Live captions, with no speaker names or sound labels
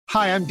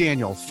Hi, I'm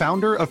Daniel,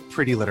 founder of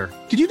Pretty Litter.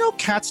 Did you know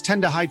cats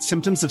tend to hide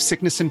symptoms of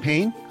sickness and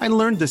pain? I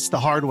learned this the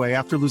hard way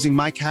after losing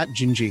my cat,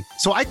 Gingy.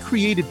 So I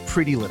created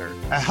Pretty Litter,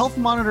 a health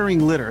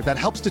monitoring litter that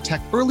helps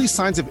detect early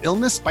signs of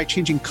illness by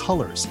changing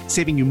colors,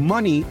 saving you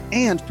money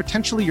and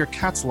potentially your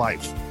cat's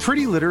life.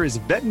 Pretty Litter is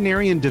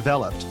veterinarian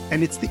developed,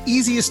 and it's the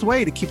easiest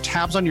way to keep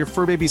tabs on your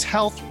fur baby's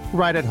health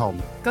right at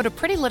home. Go to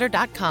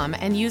prettylitter.com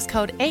and use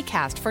code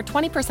ACAST for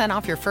 20%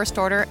 off your first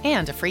order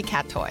and a free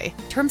cat toy.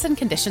 Terms and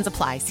conditions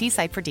apply. See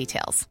site for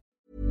details.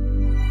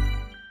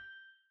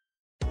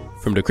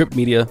 From Decrypt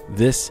Media,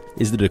 this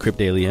is the Decrypt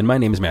Daily, and my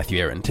name is Matthew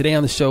Aaron. Today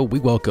on the show, we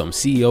welcome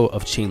CEO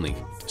of Chainlink,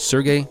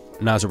 Sergey,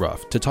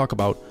 Nazarov, to talk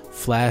about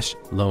flash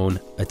loan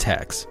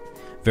attacks.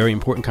 Very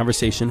important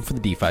conversation for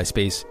the DeFi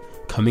space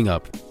coming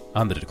up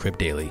on the Decrypt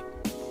Daily.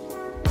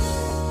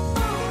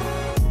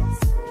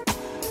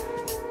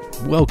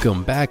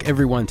 Welcome back,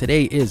 everyone.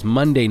 Today is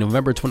Monday,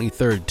 November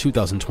 23rd,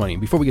 2020.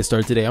 Before we get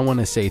started today, I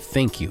want to say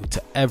thank you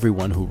to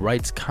everyone who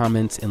writes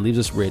comments and leaves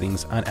us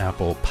ratings on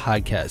Apple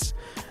Podcasts.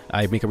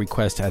 I make a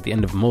request at the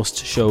end of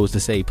most shows to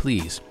say,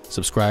 please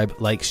subscribe,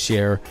 like,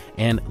 share,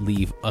 and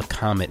leave a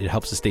comment. It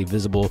helps us stay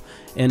visible.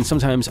 And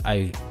sometimes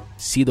I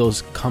see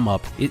those come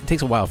up. It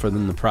takes a while for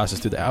them to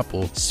process through the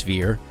Apple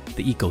sphere,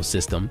 the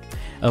ecosystem.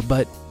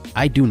 But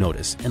I do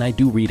notice and I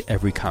do read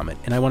every comment.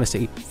 And I want to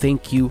say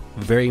thank you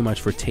very much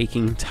for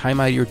taking time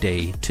out of your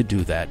day to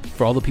do that.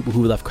 For all the people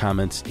who left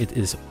comments, it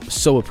is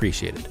so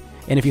appreciated.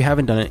 And if you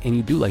haven't done it and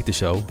you do like the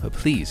show,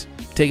 please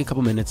take a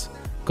couple minutes,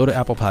 go to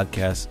Apple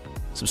Podcasts,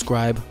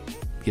 subscribe,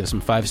 give us some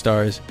 5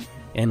 stars,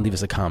 and leave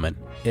us a comment.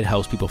 It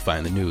helps people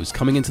find the news.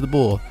 Coming into the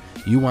bull,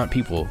 you want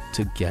people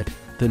to get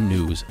the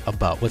news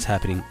about what's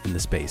happening in the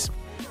space.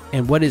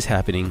 And what is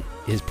happening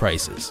is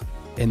prices.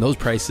 And those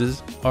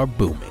prices are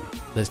booming.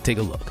 Let's take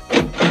a look.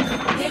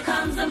 Here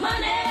comes the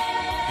money.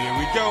 Here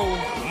we go.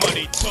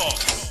 Money talk.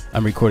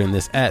 I'm recording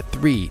this at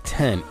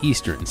 3:10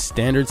 Eastern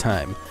Standard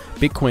Time.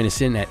 Bitcoin is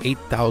sitting at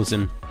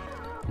 8,000.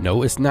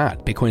 No, it's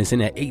not. Bitcoin is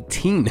sitting at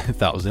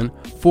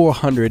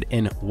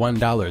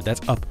 $18,401.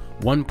 That's up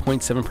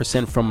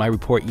 1.7% from my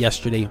report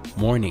yesterday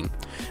morning.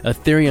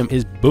 Ethereum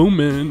is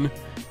booming,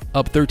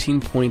 up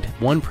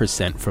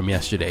 13.1% from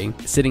yesterday,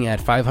 sitting at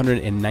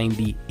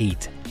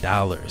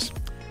 $598.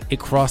 It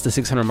crossed the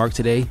 600 mark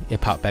today.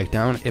 It popped back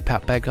down. It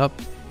popped back up.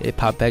 It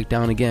popped back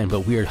down again,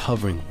 but we are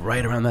hovering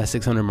right around that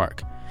 600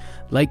 mark.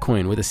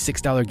 Litecoin with a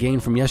 $6 gain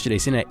from yesterday,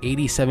 sitting at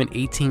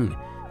 87.18.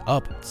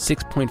 Up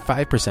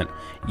 6.5%,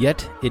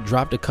 yet it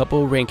dropped a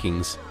couple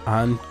rankings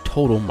on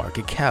total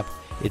market cap.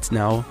 It's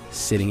now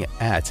sitting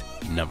at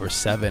number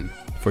 7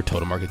 for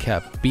total market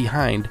cap,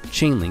 behind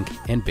Chainlink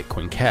and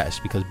Bitcoin Cash,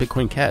 because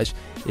Bitcoin Cash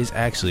is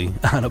actually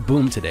on a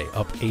boom today,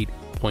 up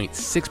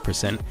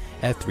 8.6%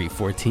 at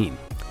 314.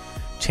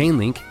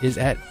 Chainlink is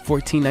at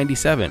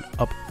 1497,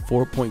 up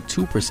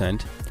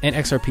 4.2%, and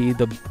XRP,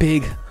 the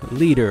big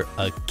leader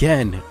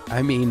again.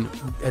 I mean,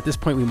 at this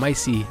point, we might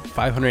see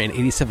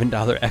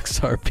 $587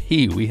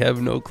 XRP. We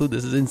have no clue.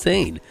 This is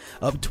insane.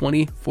 Up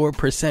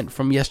 24%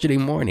 from yesterday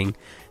morning,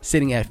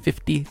 sitting at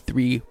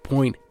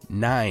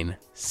 53.9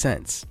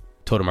 cents.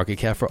 Total market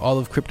cap for all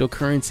of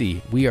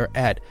cryptocurrency, we are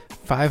at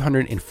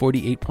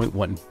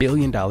 $548.1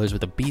 billion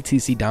with a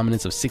BTC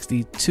dominance of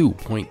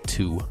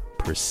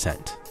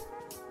 62.2%.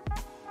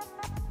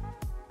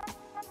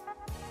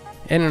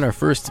 And in our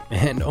first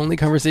and only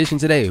conversation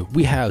today,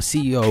 we have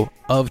CEO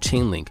of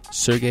Chainlink,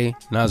 Sergey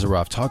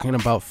Nazarov, talking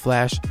about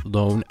flash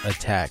loan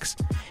attacks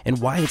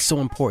and why it's so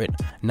important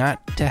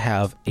not to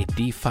have a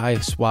DeFi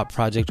swap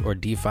project or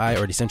DeFi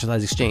or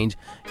decentralized exchange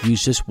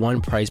use just one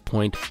price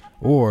point,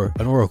 or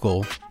an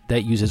oracle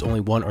that uses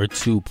only 1 or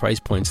 2 price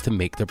points to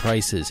make the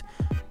prices.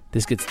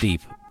 This gets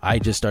deep. I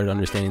just started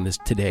understanding this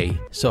today,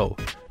 so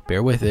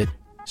bear with it.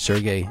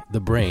 Sergey,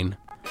 the brain,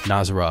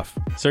 Nazarov.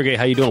 Sergey,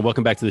 how you doing?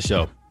 Welcome back to the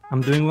show. I'm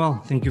doing well.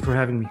 Thank you for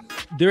having me.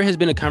 There has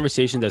been a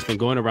conversation that's been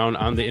going around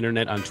on the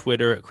internet, on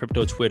Twitter,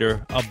 crypto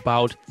Twitter,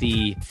 about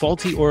the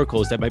faulty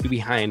oracles that might be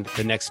behind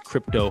the next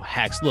crypto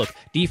hacks. Look,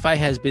 DeFi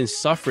has been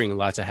suffering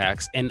lots of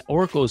hacks, and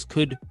oracles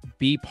could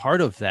be part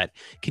of that.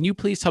 Can you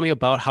please tell me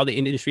about how the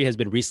industry has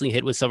been recently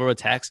hit with several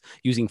attacks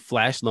using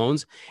flash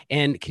loans?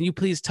 And can you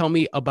please tell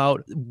me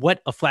about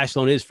what a flash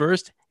loan is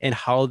first and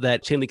how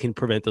that Chainlink can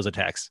prevent those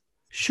attacks?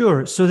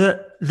 Sure. So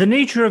the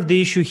nature of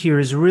the issue here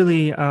is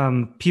really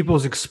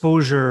people's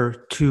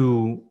exposure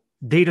to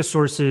data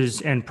sources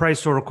and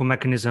price oracle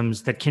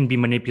mechanisms that can be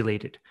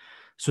manipulated.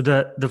 So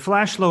the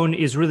flash loan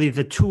is really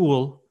the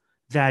tool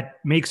that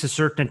makes a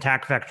certain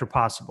attack vector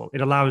possible.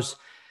 It allows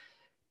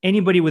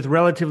anybody with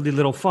relatively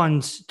little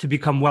funds to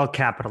become well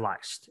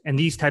capitalized. And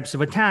these types of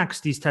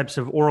attacks, these types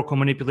of oracle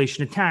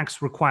manipulation attacks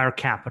require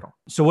capital.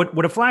 So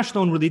what a flash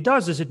loan really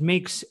does is it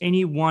makes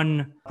any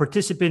one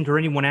participant or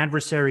any one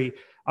adversary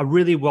a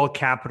really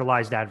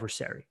well-capitalized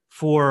adversary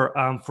for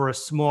a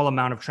small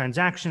amount of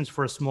transactions,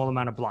 for a small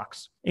amount of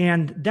blocks.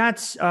 And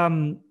that's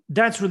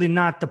really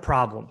not the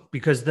problem,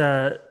 because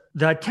the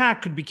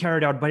attack could be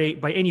carried out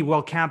by any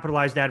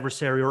well-capitalized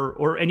adversary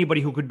or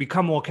anybody who could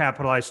become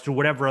well-capitalized through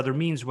whatever other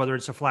means, whether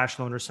it's a flash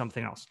loan or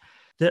something else.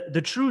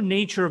 The true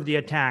nature of the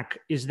attack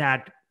is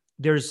that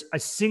there's a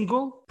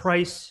single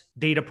price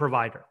data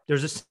provider.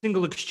 There's a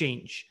single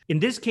exchange. In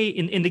this case,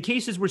 in the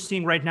cases we're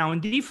seeing right now in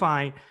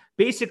DeFi,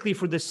 basically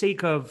for the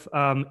sake of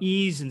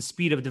ease and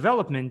speed of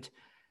development,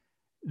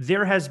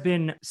 there has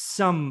been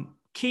some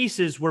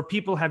cases where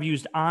people have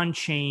used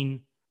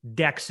on-chain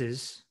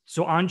DEXs,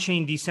 so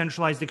on-chain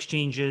decentralized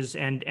exchanges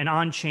and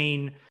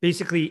on-chain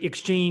basically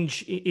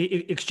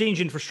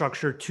exchange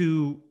infrastructure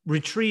to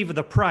retrieve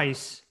the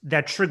price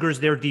that triggers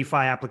their DeFi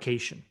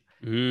application.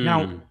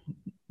 Now,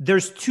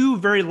 there's two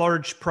very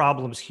large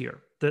problems here.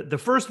 The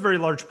first very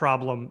large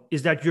problem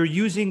is that you're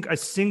using a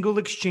single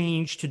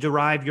exchange to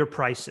derive your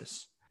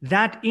prices.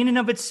 That in and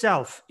of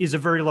itself is a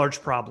very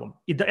large problem.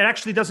 It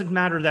actually doesn't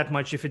matter that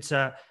much if it's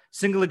a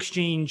single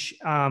exchange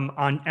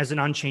as an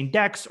on-chain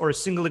DEX or a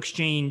single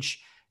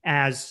exchange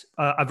as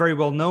a very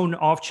well-known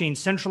off-chain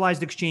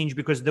centralized exchange,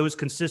 because those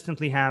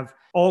consistently have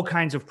all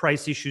kinds of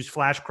price issues,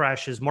 flash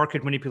crashes,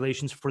 market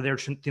manipulations for their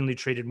thinly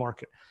traded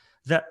market.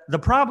 The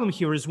problem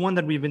here is one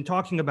that we've been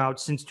talking about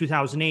since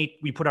 2008.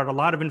 We put out a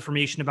lot of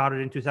information about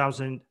it in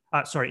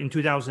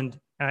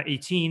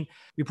 2018.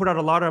 We put out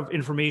a lot of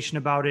information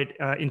about it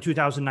in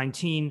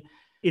 2019.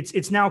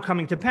 It's now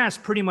coming to pass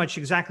pretty much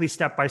exactly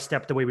step by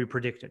step the way we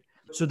predicted.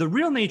 So the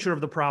real nature of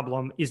the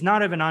problem is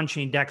not even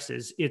on-chain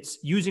DEXs. It's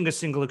using a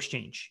single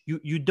exchange.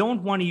 You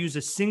don't want to use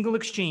a single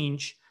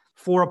exchange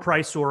for a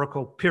price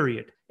oracle,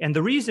 period. And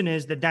the reason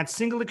is that that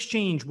single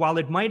exchange, while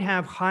it might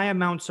have high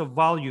amounts of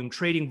volume,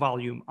 trading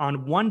volume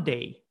on one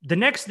day, the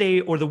next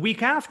day or the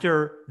week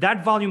after,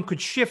 that volume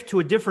could shift to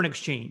a different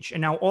exchange.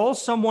 And now all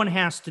someone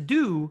has to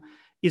do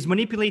is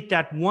manipulate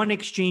that one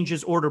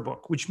exchange's order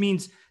book, which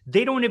means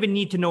they don't even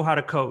need to know how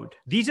to code.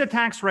 These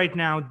attacks right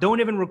now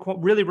don't even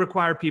really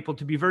require people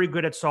to be very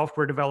good at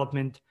software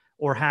development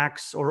or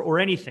hacks or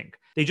anything.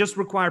 They just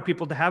require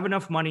people to have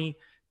enough money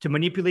to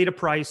manipulate a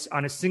price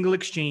on a single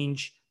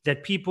exchange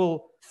that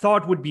people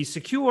thought would be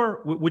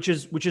secure, which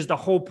is the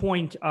whole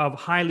point of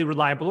highly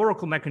reliable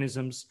oracle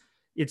mechanisms.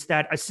 It's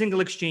that a single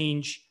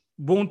exchange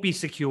won't be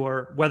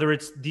secure, whether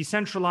it's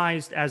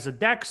decentralized as a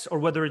DEX or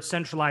whether it's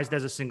centralized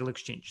as a single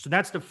exchange. So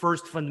that's the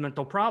first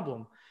fundamental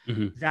problem.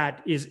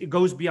 That is, it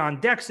goes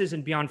beyond DEXs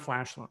and beyond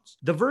flash loans.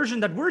 The version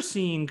that we're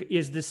seeing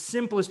is the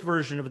simplest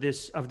version of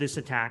this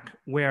attack,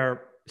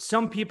 where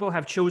some people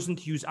have chosen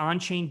to use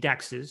on-chain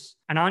DEXs,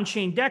 and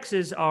on-chain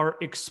DEXs are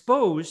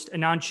exposed,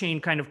 and on-chain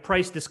kind of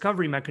price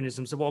discovery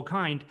mechanisms of all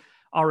kind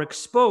are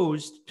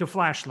exposed to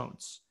flash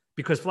loans,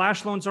 because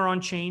flash loans are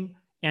on-chain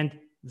and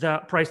the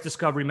price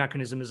discovery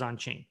mechanism is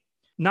on-chain.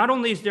 Not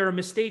only is there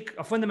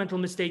a fundamental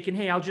mistake in,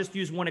 hey, I'll just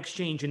use one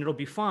exchange and it'll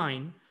be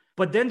fine,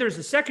 but then there's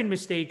a second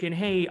mistake in,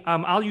 hey,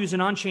 I'll use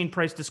an on-chain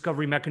price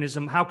discovery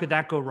mechanism. How could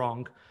that go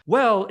wrong?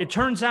 Well, it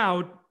turns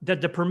out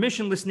that the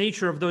permissionless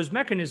nature of those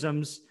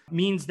mechanisms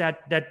means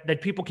that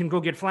people can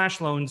go get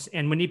flash loans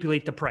and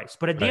manipulate the price.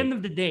 But at the end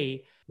of the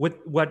day,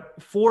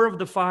 what 4 of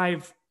the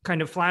 5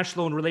 kind of flash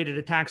loan related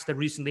attacks that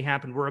recently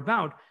happened were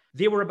about,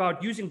 they were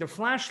about using the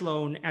flash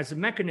loan as a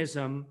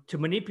mechanism to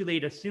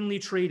manipulate a thinly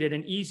traded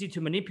and easy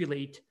to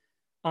manipulate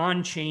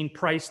on-chain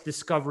price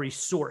discovery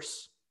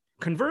source.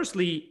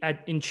 Conversely,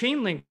 in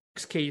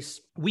Chainlink's case,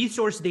 we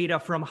source data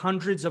from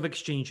hundreds of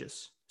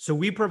exchanges. So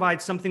we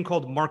provide something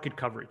called market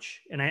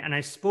coverage. And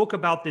I spoke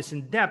about this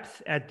in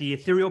depth at the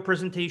Ethereal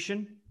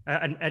presentation,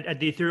 at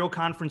the Ethereal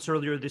conference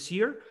earlier this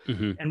year.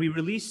 And we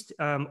released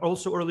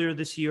also earlier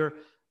this year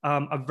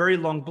a very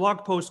long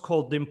blog post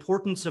called The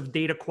Importance of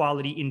Data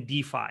Quality in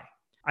DeFi.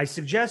 I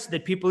suggest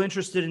that people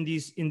interested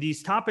in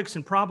these topics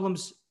and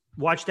problems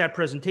watch that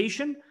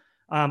presentation.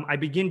 I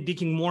begin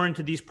digging more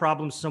into these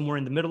problems somewhere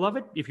in the middle of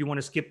it, if you want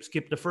to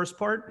skip the first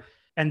part.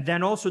 And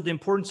then also the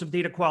importance of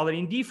data quality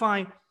in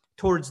DeFi.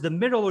 Towards the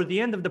middle or the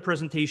end of the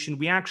presentation,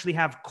 we actually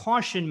have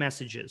caution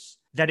messages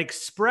that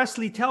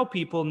expressly tell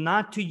people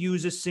not to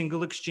use a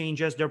single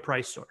exchange as their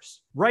price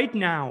source. Right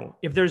now,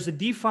 if there's a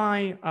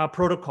DeFi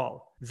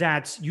protocol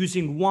that's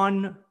using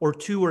 1 or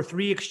 2 or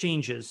 3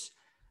 exchanges,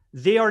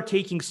 they are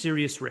taking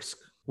serious risk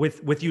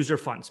with user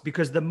funds,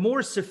 because the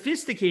more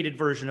sophisticated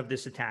version of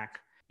this attack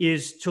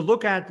is to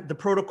look at the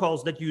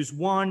protocols that use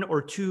 1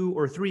 or 2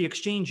 or 3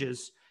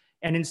 exchanges,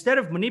 and instead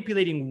of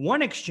manipulating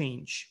one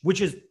exchange, which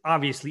is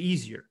obviously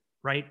easier,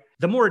 right?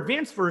 The more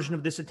advanced version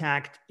of this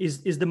attack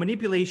is the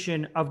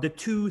manipulation of the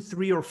 2,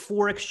 3, or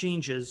 4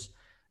 exchanges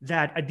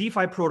that a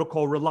DeFi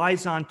protocol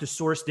relies on to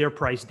source their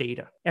price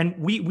data. And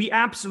we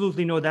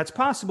absolutely know that's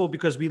possible,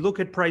 because we look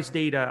at price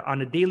data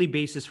on a daily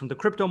basis from the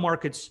crypto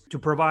markets to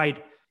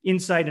provide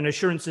insight and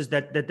assurances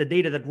that the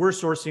data that we're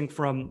sourcing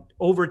from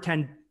over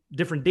 10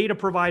 different data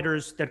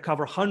providers that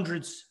cover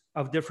hundreds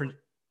of different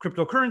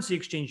cryptocurrency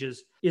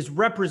exchanges is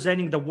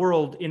representing the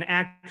world in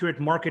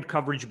accurate market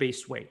coverage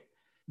based way.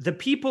 The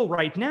people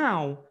right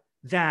now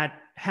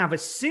that have a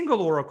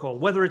single oracle,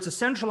 whether it's a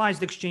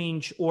centralized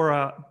exchange or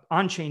a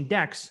on-chain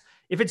DEX,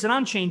 if it's an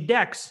on-chain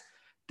DEX,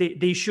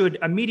 they should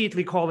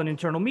immediately call an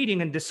internal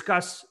meeting and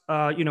discuss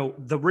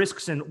the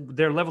risks and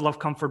their level of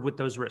comfort with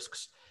those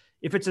risks.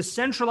 If it's a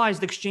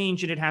centralized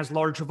exchange and it has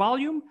large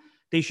volume,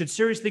 They should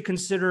seriously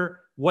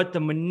consider what the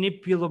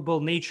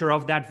manipulable nature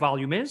of that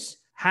volume is.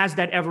 Has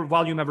that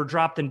volume ever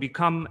dropped and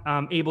become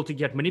able to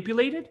get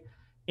manipulated?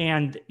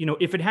 And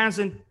if it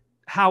hasn't,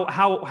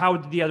 how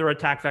do the other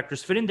attack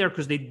vectors fit in there?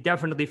 Because they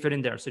definitely fit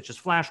in there, such as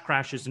flash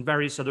crashes and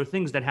various other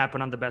things that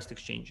happen on the best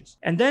exchanges.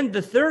 And then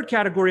the third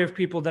category of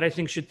people that I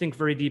think should think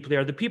very deeply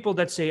are the people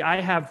that say, I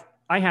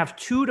have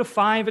 2 to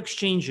 5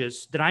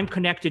 exchanges that I'm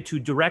connected to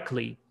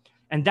directly.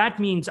 And that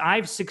means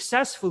I've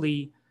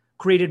successfully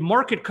created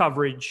market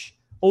coverage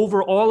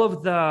over all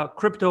of the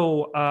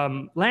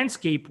crypto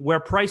landscape where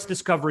price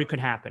discovery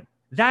could happen.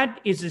 That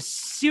is a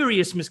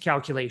serious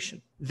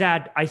miscalculation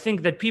that I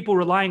think that people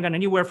relying on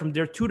anywhere from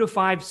their 2 to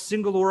 5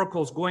 single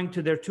oracles going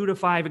to their 2 to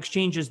 5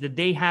 exchanges that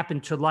they happen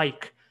to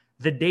like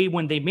the day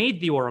when they made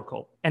the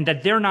oracle, and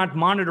that they're not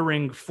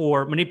monitoring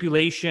for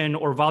manipulation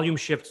or volume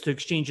shifts to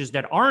exchanges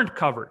that aren't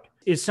covered,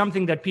 is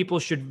something that people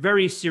should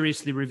very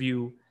seriously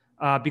review,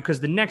 because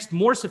the next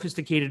more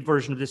sophisticated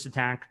version of this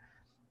attack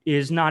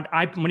is not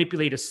I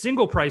manipulate a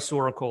single price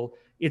oracle,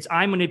 it's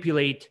I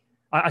manipulate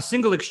a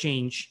single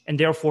exchange and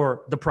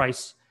therefore the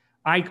price.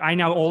 I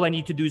now all I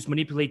need to do is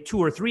manipulate 2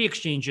 or 3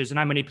 exchanges and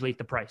I manipulate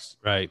the price.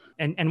 Right.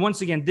 And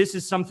once again, this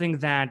is something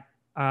that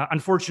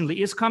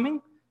unfortunately is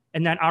coming,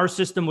 and that our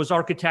system was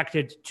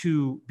architected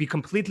to be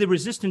completely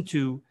resistant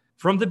to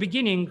from the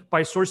beginning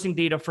by sourcing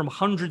data from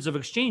hundreds of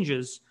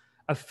exchanges,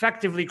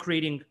 effectively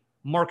creating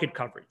market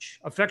coverage,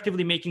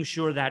 effectively making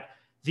sure that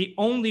the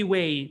only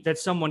way that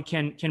someone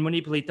can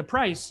manipulate the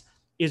price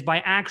is by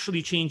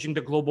actually changing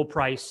the global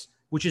price,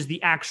 which is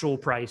the actual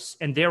price.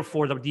 And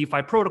therefore, the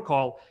DeFi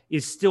protocol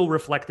is still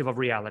reflective of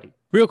reality.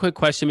 Real quick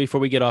question before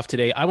we get off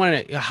today. I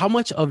want to know, how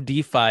much of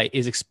DeFi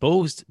is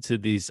exposed to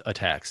these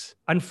attacks?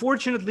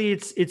 Unfortunately,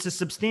 it's a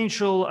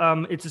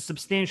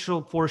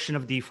substantial portion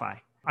of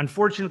DeFi.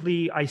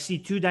 Unfortunately, I see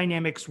 2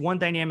 dynamics. One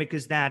dynamic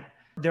is that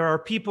there are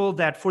people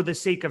that, for the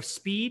sake of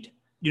speed,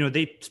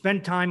 they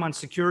spend time on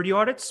security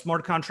audits,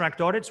 smart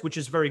contract audits, which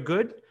is very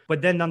good.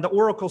 But then on the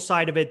Oracle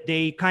side of it,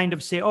 they kind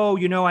of say,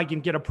 I can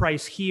get a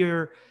price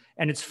here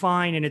and it's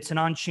fine. And it's an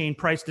on-chain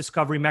price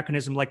discovery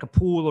mechanism like a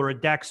pool or a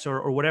DEX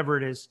or whatever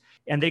it is.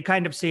 And they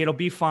kind of say it'll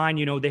be fine.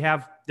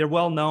 They're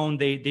well known.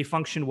 They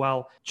function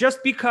well.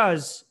 Just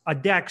because a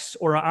DEX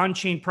or an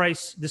on-chain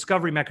price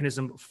discovery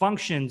mechanism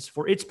functions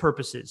for its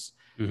purposes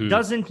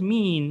doesn't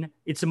mean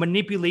it's a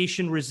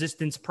manipulation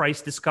resistance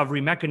price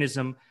discovery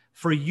mechanism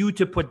for you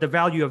to put the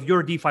value of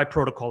your DeFi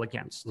protocol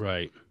against.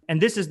 Right.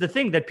 And this is the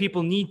thing that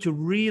people need to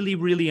really,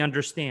 really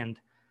understand,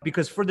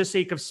 because for the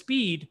sake of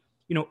speed,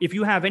 if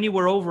you have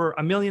anywhere over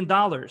 $1 million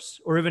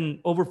or even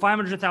over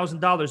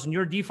 $500,000 in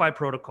your DeFi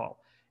protocol,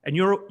 and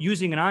you're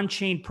using an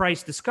on-chain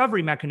price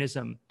discovery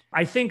mechanism,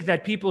 I think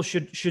that people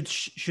should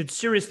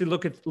seriously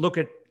look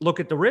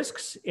at the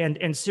risks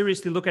and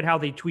seriously look at how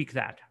they tweak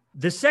that.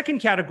 The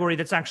second category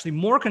that's actually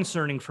more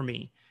concerning for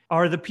me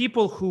are the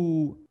people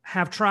who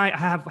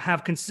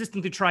have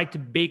consistently tried to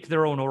bake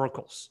their own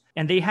oracles.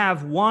 And they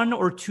have 1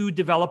 or 2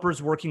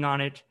 developers working on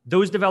it.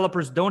 Those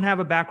developers don't have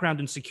a background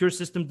in secure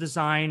system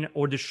design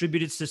or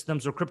distributed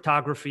systems or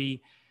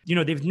cryptography.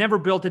 They've never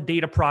built a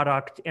data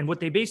product. And what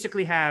they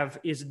basically have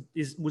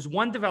was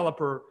one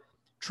developer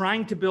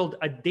trying to build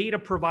a data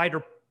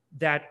provider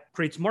that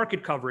creates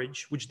market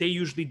coverage, which they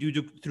usually do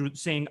through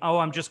saying,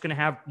 I'm just going to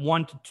have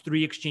 1 to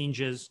 3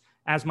 exchanges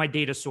as my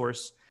data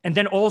source, and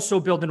then also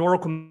build an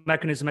Oracle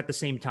mechanism at the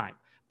same time,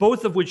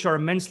 both of which are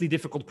immensely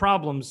difficult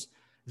problems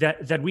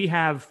that we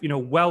have,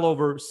 well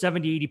over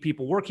 70, 80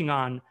 people working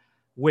on,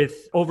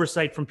 with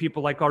oversight from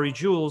people like Ari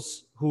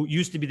Jules, who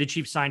used to be the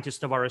chief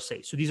scientist of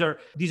RSA. So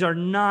these are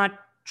not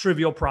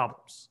trivial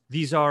problems.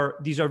 These are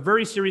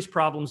very serious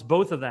problems,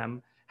 both of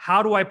them.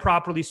 How do I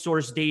properly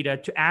source data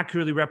to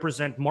accurately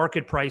represent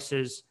market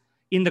prices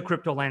in the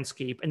crypto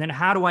landscape? And then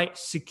how do I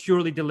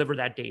securely deliver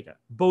that data?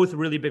 Both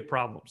really big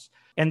problems.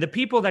 And the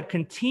people that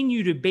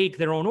continue to bake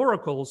their own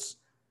oracles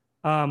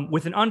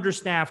with an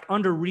understaffed,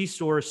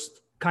 under-resourced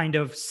kind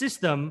of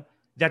system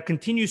that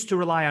continues to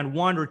rely on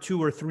 1 or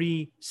 2 or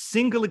 3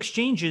 single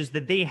exchanges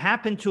that they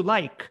happen to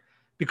like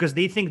because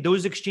they think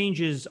those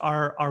exchanges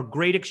are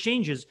great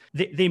exchanges.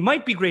 They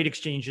might be great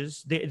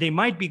exchanges. They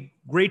might be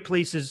great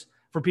places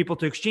for people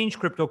to exchange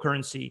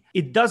cryptocurrency.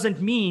 It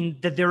doesn't mean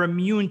that they're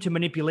immune to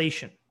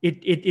manipulation.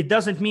 It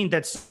doesn't mean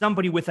that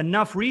somebody with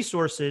enough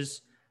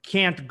resources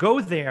can't go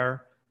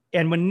there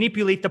and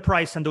manipulate the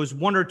price on those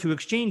 1 or 2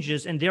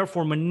 exchanges and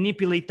therefore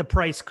manipulate the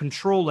price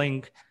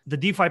controlling the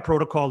DeFi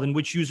protocol in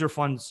which user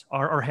funds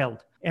are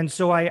held. And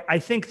so I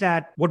think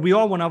that what we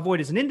all want to avoid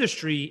as an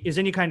industry is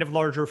any kind of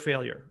larger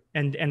failure.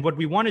 And what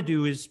we want to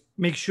do is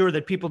make sure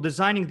that people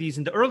designing these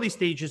in the early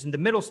stages, in the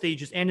middle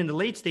stages, and in the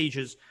late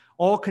stages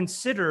all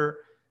consider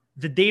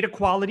the data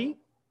quality,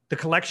 the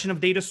collection of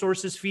data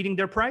sources feeding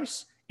their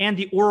price, and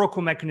the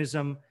Oracle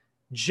mechanism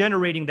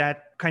generating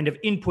that kind of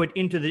input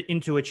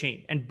into a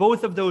chain. And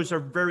both of those are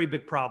very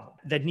big problems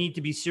that need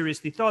to be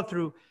seriously thought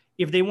through.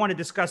 If they want to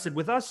discuss it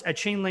with us at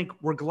Chainlink,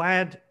 we're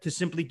glad to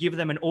simply give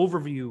them an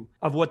overview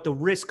of what the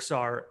risks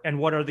are and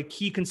what are the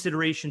key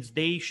considerations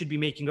they should be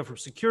making from a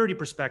security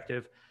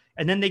perspective.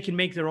 And then they can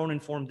make their own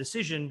informed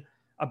decision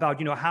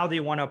about, how they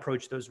want to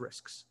approach those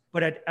risks.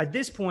 But at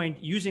this point,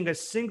 using a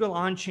single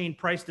on-chain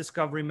price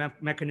discovery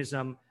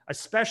mechanism,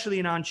 especially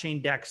in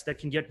on-chain DEX that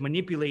can get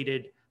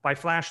manipulated by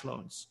flash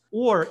loans,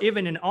 or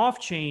even an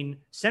off-chain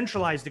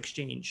centralized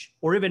exchange,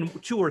 or even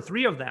 2 or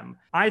 3 of them,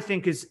 I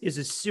think is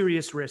a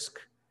serious risk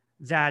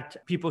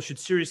that people should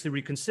seriously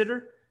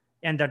reconsider,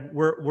 and that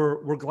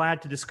we're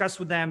glad to discuss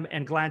with them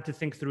and glad to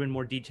think through in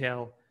more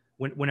detail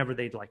whenever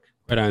they'd like.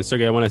 Right on.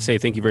 Sergey, I want to say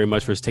thank you very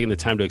much for taking the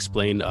time to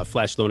explain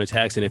flash loan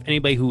attacks. And if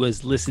anybody who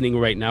is listening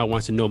right now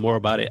wants to know more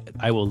about it,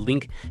 I will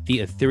link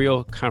the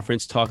Ethereal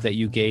conference talk that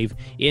you gave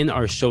in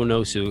our show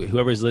notes. So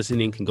whoever is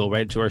listening can go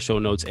right to our show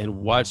notes and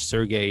watch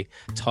Sergey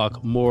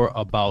talk more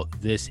about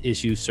this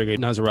issue. Sergey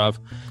Nazarov,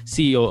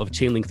 CEO of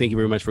Chainlink, thank you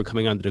very much for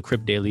coming on to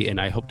Decrypt Daily.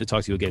 And I hope to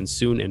talk to you again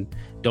soon. And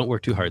don't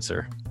work too hard,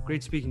 sir.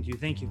 Great speaking to you.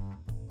 Thank you.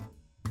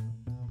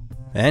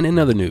 And in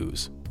other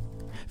news,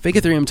 fake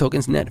Ethereum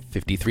tokens net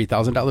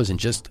 $53,000 in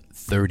just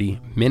 30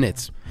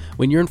 minutes.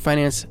 When Yearn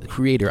Finance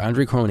creator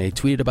Andre Cronje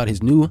tweeted about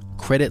his new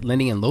credit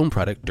lending and loan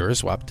product,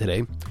 DuraSwap,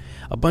 today,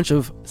 a bunch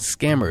of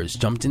scammers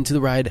jumped into the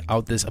ride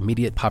out this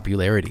immediate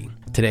popularity.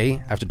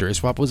 Today, after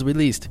DuraSwap was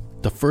released,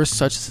 the first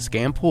such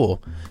scam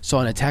pool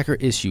saw an attacker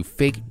issue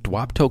fake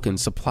DWAP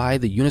tokens, supply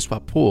the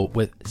Uniswap pool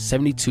with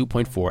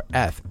 72.4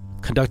 ETH,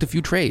 conduct a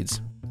few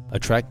trades,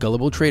 attract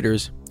gullible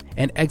traders,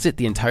 and exit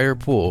the entire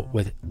pool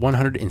with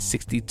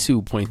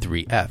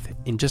 162.3 ETH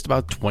in just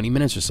about 20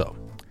 minutes or so.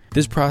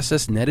 This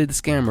process netted the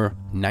scammer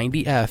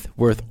 90 ETH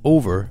worth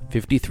over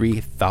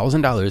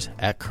 $53,000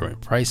 at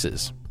current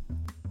prices.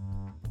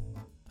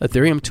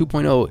 Ethereum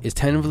 2.0 is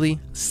tentatively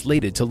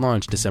slated to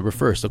launch December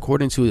 1st,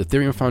 according to the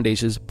Ethereum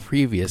Foundation's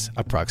previous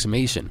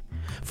approximation.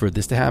 For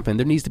this to happen,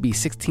 there needs to be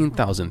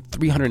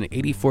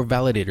 16,384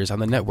 validators on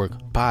the network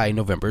by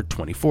November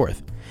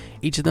 24th.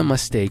 Each of them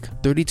must stake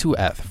 32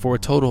 ETH for a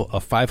total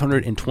of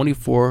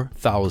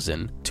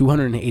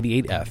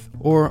 524,288 ETH,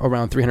 or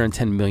around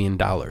 $310 million.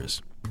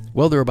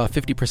 Well, they're about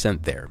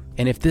 50% there.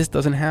 And if this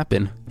doesn't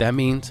happen, that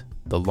means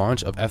the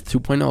launch of ETH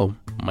 2.0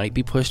 might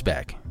be pushed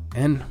back.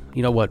 And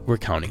you know what? We're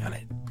counting on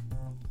it.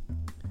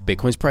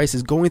 Bitcoin's price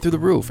is going through the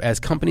roof as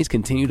companies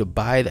continue to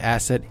buy the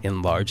asset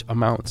in large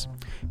amounts.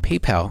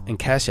 PayPal and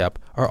Cash App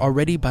are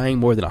already buying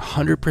more than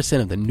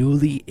 100% of the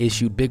newly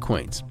issued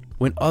Bitcoins.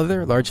 When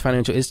other large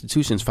financial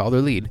institutions follow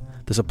their lead,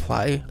 the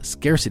supply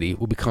scarcity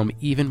will become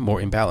even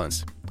more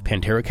imbalanced.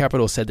 Pantera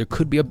Capital said there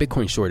could be a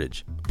Bitcoin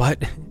shortage,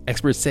 but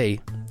experts say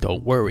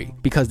don't worry,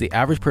 because the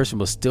average person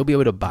will still be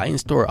able to buy and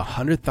store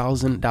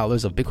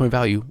 $100,000 of Bitcoin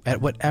value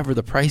at whatever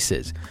the price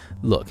is.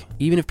 Look,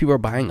 even if people are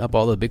buying up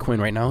all the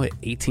Bitcoin right now at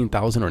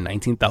 $18,000 or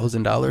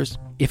 $19,000,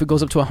 if it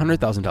goes up to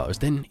 $100,000,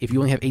 then if you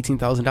only have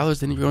 $18,000,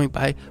 then you're only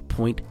buy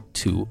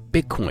 0.2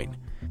 Bitcoin.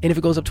 And if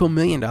it goes up to $1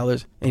 million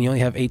and you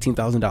only have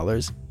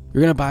 $18,000,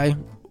 you're going to buy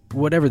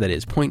whatever that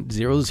is,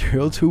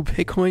 0.002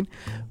 Bitcoin.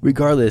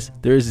 Regardless,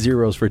 there's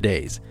zeros for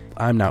days.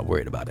 I'm not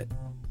worried about it.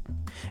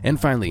 And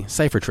finally,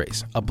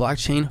 CipherTrace, a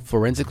blockchain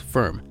forensic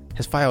firm,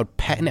 has filed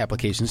patent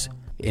applications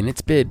in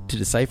its bid to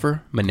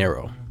decipher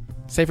Monero.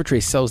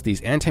 CipherTrace sells these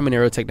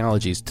anti-Monero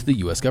technologies to the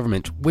US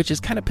government, which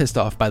is kind of pissed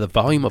off by the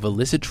volume of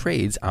illicit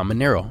trades on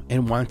Monero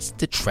and wants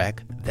to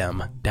track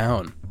them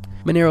down.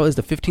 Monero is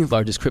the 15th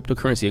largest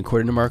cryptocurrency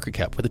according to market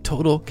cap, with a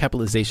total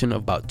capitalization of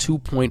about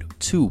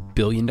 $2.2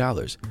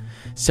 billion.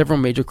 Several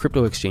major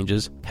crypto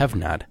exchanges have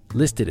not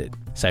listed it.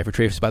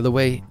 CipherTrace, by the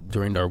way,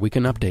 during our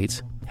weekend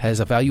updates, has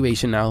a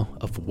valuation now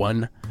of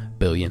 $1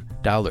 billion,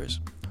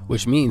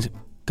 which means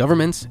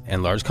governments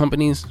and large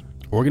companies,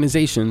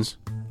 organizations,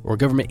 or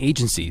government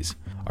agencies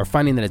are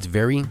finding that it's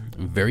very,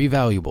 very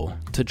valuable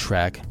to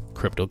track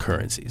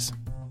cryptocurrencies.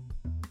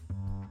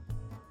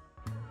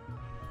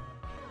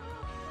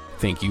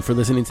 Thank you for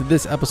listening to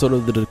this episode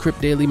of the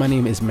Decrypt Daily. My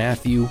name is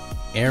Matthew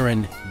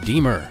Aaron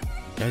Deemer.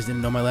 You guys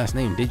didn't know my last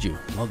name, did you?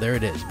 Well, there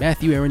it is.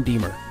 Matthew Aaron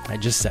Deemer. I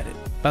just said it.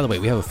 By the way,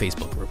 we have a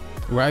Facebook group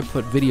where I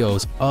put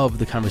videos of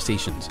the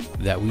conversations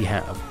that we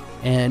have.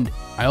 And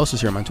I also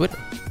share them on Twitter.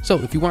 So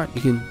if you want,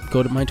 you can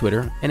go to my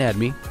Twitter and add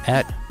me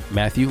at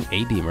Matthew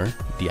A. Deemer,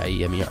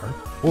 D-I-E-M-E-R.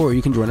 Or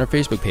you can join our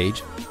Facebook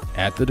page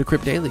at the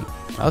Decrypt Daily.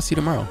 I'll see you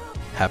tomorrow.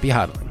 Happy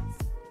hodling.